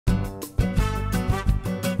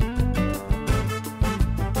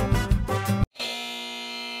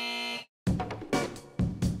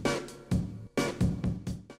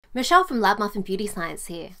Michelle from Muffin Beauty Science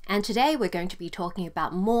here, and today we're going to be talking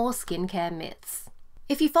about more skincare myths.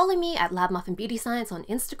 If you follow me at Muffin Beauty Science on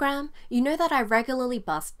Instagram, you know that I regularly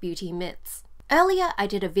bust beauty myths. Earlier, I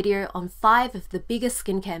did a video on 5 of the biggest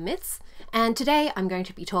skincare myths, and today I'm going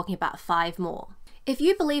to be talking about 5 more. If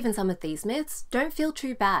you believe in some of these myths, don't feel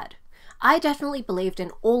too bad. I definitely believed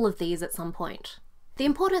in all of these at some point. The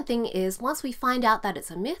important thing is, once we find out that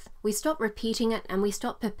it's a myth, we stop repeating it and we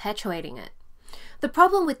stop perpetuating it. The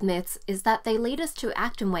problem with myths is that they lead us to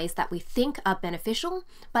act in ways that we think are beneficial,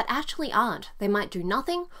 but actually aren't. They might do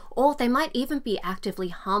nothing, or they might even be actively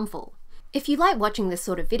harmful. If you like watching this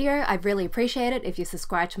sort of video, I'd really appreciate it if you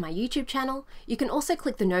subscribe to my YouTube channel. You can also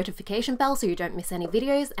click the notification bell so you don't miss any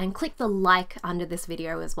videos, and click the like under this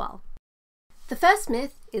video as well. The first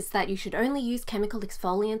myth is that you should only use chemical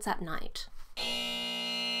exfoliants at night.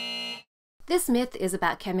 This myth is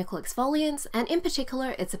about chemical exfoliants, and in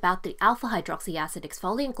particular it's about the alpha hydroxy acid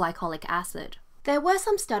exfoliant glycolic acid. There were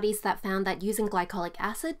some studies that found that using glycolic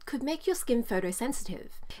acid could make your skin photosensitive.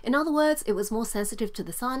 In other words, it was more sensitive to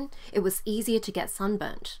the sun, it was easier to get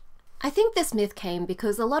sunburnt. I think this myth came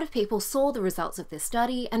because a lot of people saw the results of this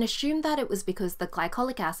study and assumed that it was because the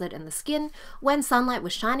glycolic acid in the skin, when sunlight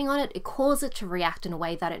was shining on it, it caused it to react in a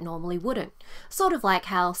way that it normally wouldn't. Sort of like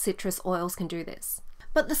how citrus oils can do this.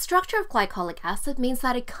 But the structure of glycolic acid means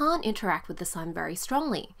that it can't interact with the sun very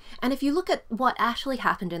strongly. And if you look at what actually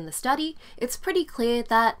happened in the study, it's pretty clear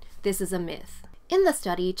that this is a myth. In the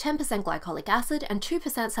study, 10% glycolic acid and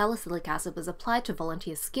 2% salicylic acid was applied to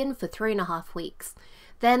volunteers' skin for 3.5 weeks.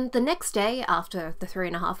 Then the next day, after the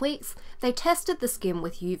 3.5 weeks, they tested the skin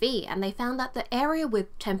with UV and they found that the area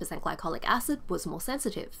with 10% glycolic acid was more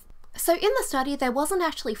sensitive. So in the study, there wasn't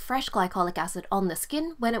actually fresh glycolic acid on the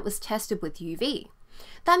skin when it was tested with UV.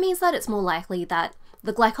 That means that it's more likely that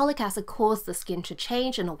the glycolic acid caused the skin to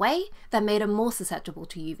change in a way that made it more susceptible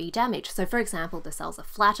to UV damage. So for example, the cells are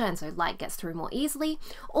flatter and so light gets through more easily,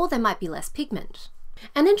 or there might be less pigment.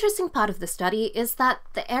 An interesting part of the study is that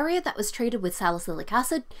the area that was treated with salicylic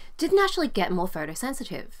acid didn't actually get more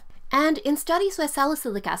photosensitive. And in studies where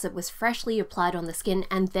salicylic acid was freshly applied on the skin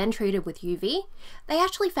and then treated with UV, they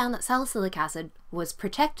actually found that salicylic acid was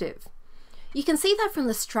protective. You can see that from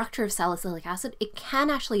the structure of salicylic acid, it can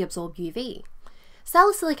actually absorb UV.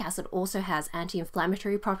 Salicylic acid also has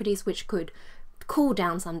anti-inflammatory properties which could cool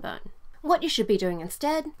down sunburn. What you should be doing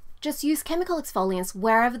instead, just use chemical exfoliants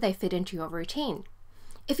wherever they fit into your routine.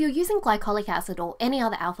 If you're using glycolic acid or any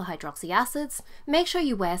other alpha hydroxy acids, make sure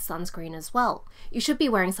you wear sunscreen as well. You should be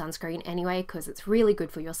wearing sunscreen anyway because it's really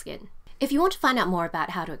good for your skin. If you want to find out more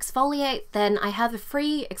about how to exfoliate, then I have a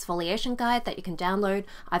free exfoliation guide that you can download.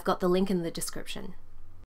 I've got the link in the description.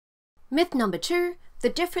 Myth number 2, the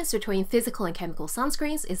difference between physical and chemical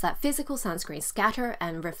sunscreens is that physical sunscreens scatter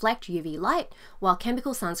and reflect UV light, while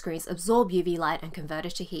chemical sunscreens absorb UV light and convert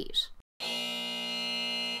it to heat.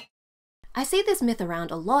 I see this myth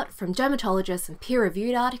around a lot from dermatologists and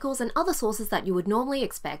peer-reviewed articles and other sources that you would normally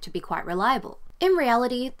expect to be quite reliable. In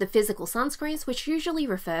reality, the physical sunscreens, which usually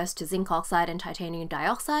refers to zinc oxide and titanium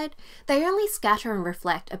dioxide, they only scatter and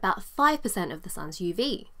reflect about 5% of the sun's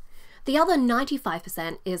UV. The other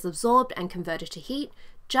 95% is absorbed and converted to heat,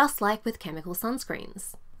 just like with chemical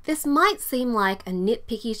sunscreens. This might seem like a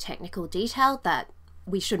nitpicky technical detail that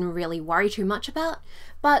we shouldn't really worry too much about,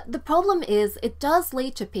 but the problem is it does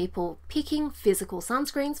lead to people picking physical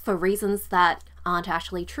sunscreens for reasons that aren't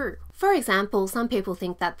actually true. For example, some people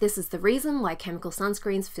think that this is the reason why chemical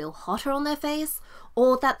sunscreens feel hotter on their face,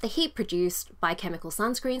 or that the heat produced by chemical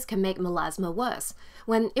sunscreens can make melasma worse,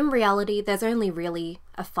 when in reality there's only really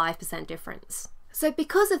a 5% difference. So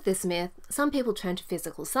because of this myth, some people turn to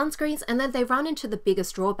physical sunscreens and then they run into the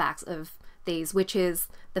biggest drawbacks of these, which is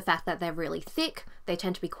the fact that they're really thick, they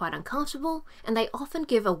tend to be quite uncomfortable, and they often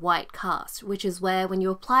give a white cast, which is where when you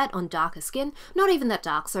apply it on darker skin, not even that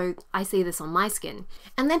dark, so I see this on my skin.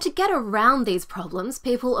 And then to get around these problems,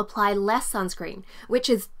 people apply less sunscreen, which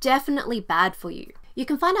is definitely bad for you. You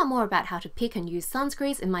can find out more about how to pick and use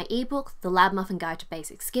sunscreens in my ebook, The Lab Muffin Guide to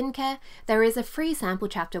Basic Skincare. There is a free sample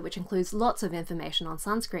chapter which includes lots of information on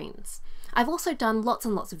sunscreens. I've also done lots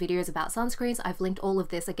and lots of videos about sunscreens. I've linked all of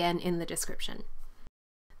this again in the description.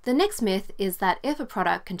 The next myth is that if a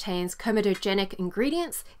product contains comedogenic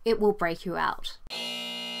ingredients, it will break you out.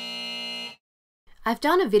 I've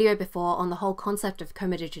done a video before on the whole concept of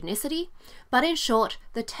comedogenicity, but in short,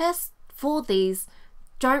 the tests for these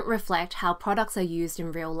don't reflect how products are used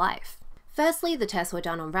in real life. Firstly, the tests were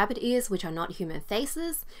done on rabbit ears, which are not human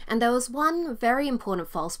faces, and there was one very important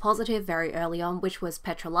false positive very early on, which was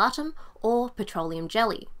petrolatum, or petroleum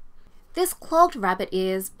jelly. This clogged rabbit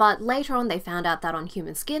ears, but later on they found out that on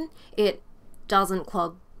human skin, it doesn't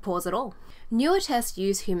clog pores at all. Newer tests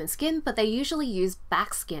use human skin, but they usually use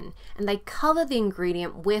back skin, and they cover the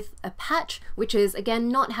ingredient with a patch, which is again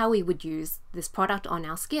not how we would use this product on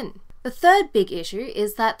our skin. The third big issue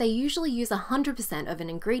is that they usually use 100% of an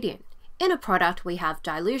ingredient. In a product, we have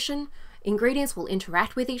dilution. Ingredients will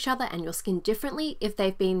interact with each other and your skin differently if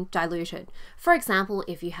they've been diluted. For example,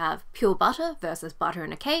 if you have pure butter versus butter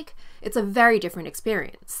in a cake, it's a very different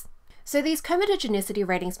experience. So these comatogenicity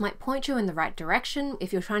ratings might point you in the right direction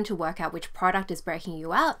if you're trying to work out which product is breaking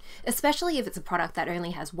you out, especially if it's a product that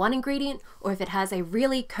only has one ingredient or if it has a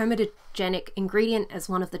really comatogenic ingredient as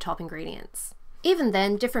one of the top ingredients. Even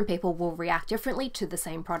then, different people will react differently to the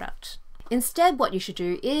same product. Instead, what you should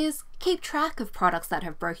do is keep track of products that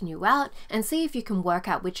have broken you out and see if you can work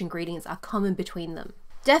out which ingredients are common between them.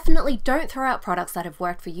 Definitely don't throw out products that have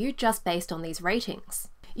worked for you just based on these ratings.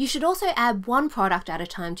 You should also add one product at a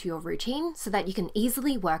time to your routine so that you can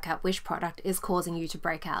easily work out which product is causing you to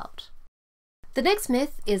break out. The next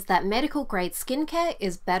myth is that medical grade skincare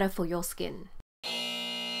is better for your skin.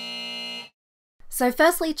 So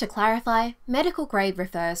firstly, to clarify, medical grade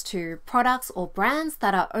refers to products or brands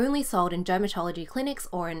that are only sold in dermatology clinics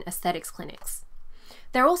or in aesthetics clinics.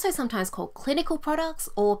 They're also sometimes called clinical products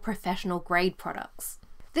or professional grade products.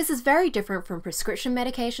 This is very different from prescription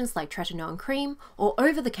medications like tretinoin cream or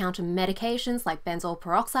over-the-counter medications like benzoyl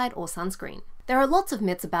peroxide or sunscreen. There are lots of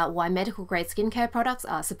myths about why medical grade skincare products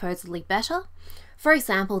are supposedly better. For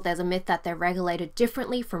example, there's a myth that they're regulated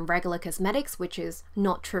differently from regular cosmetics, which is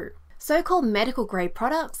not true. So-called medical grade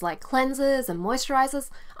products like cleansers and moisturizers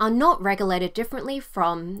are not regulated differently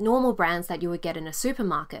from normal brands that you would get in a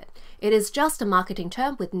supermarket. It is just a marketing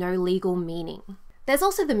term with no legal meaning. There's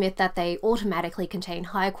also the myth that they automatically contain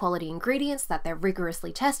higher quality ingredients, that they're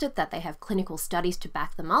rigorously tested, that they have clinical studies to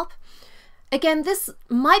back them up. Again, this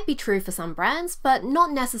might be true for some brands, but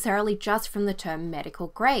not necessarily just from the term medical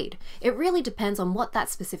grade. It really depends on what that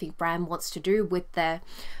specific brand wants to do with their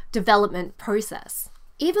development process.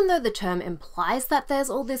 Even though the term implies that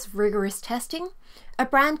there's all this rigorous testing, a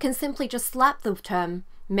brand can simply just slap the term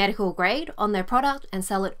medical grade on their product and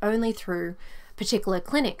sell it only through particular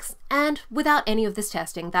clinics, and without any of this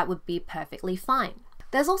testing, that would be perfectly fine.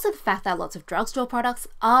 There's also the fact that lots of drugstore products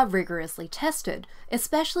are rigorously tested,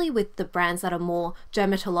 especially with the brands that are more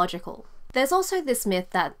dermatological. There's also this myth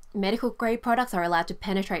that medical grade products are allowed to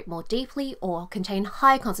penetrate more deeply or contain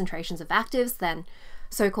higher concentrations of actives than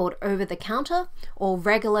so-called over-the-counter or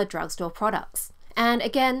regular drugstore products. And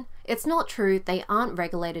again, it's not true, they aren't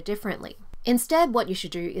regulated differently. Instead, what you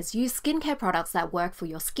should do is use skincare products that work for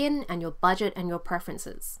your skin and your budget and your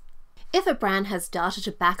preferences. If a brand has data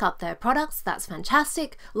to back up their products, that's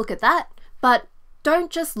fantastic, look at that, but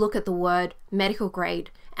don't just look at the word medical grade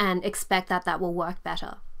and expect that that will work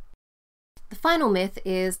better. The final myth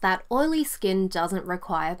is that oily skin doesn't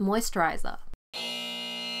require moisturizer.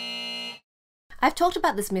 I've talked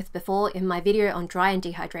about this myth before in my video on dry and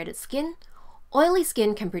dehydrated skin. Oily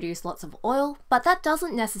skin can produce lots of oil, but that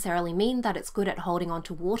doesn't necessarily mean that it's good at holding on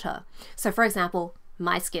to water. So for example,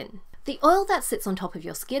 my skin. The oil that sits on top of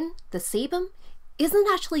your skin, the sebum, isn't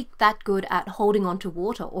actually that good at holding on to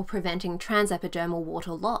water or preventing transepidermal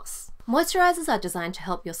water loss. Moisturizers are designed to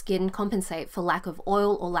help your skin compensate for lack of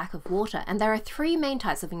oil or lack of water, and there are three main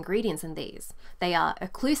types of ingredients in these. They are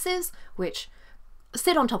occlusives, which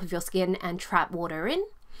sit on top of your skin and trap water in.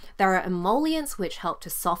 There are emollients, which help to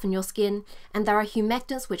soften your skin, and there are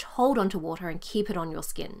humectants, which hold onto water and keep it on your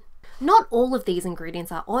skin. Not all of these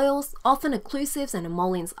ingredients are oils. Often occlusives and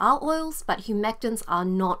emollients are oils, but humectants are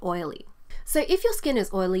not oily. So if your skin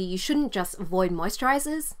is oily, you shouldn't just avoid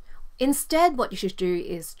moisturizers. Instead, what you should do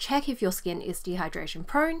is check if your skin is dehydration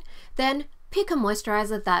prone, then pick a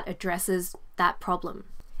moisturizer that addresses that problem.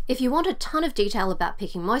 If you want a ton of detail about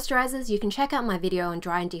picking moisturizers, you can check out my video on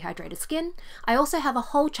dry and dehydrated skin. I also have a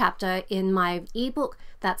whole chapter in my ebook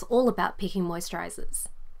that's all about picking moisturizers.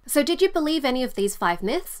 So did you believe any of these 5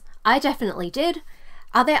 myths? I definitely did.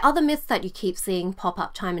 Are there other myths that you keep seeing pop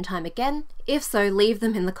up time and time again? If so, leave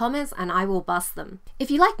them in the comments and I will bust them.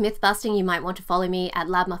 If you like myth busting, you might want to follow me at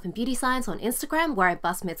Muffin Beauty Science on Instagram, where I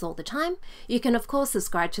bust myths all the time. You can of course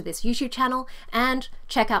subscribe to this YouTube channel and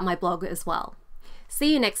check out my blog as well.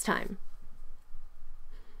 See you next time.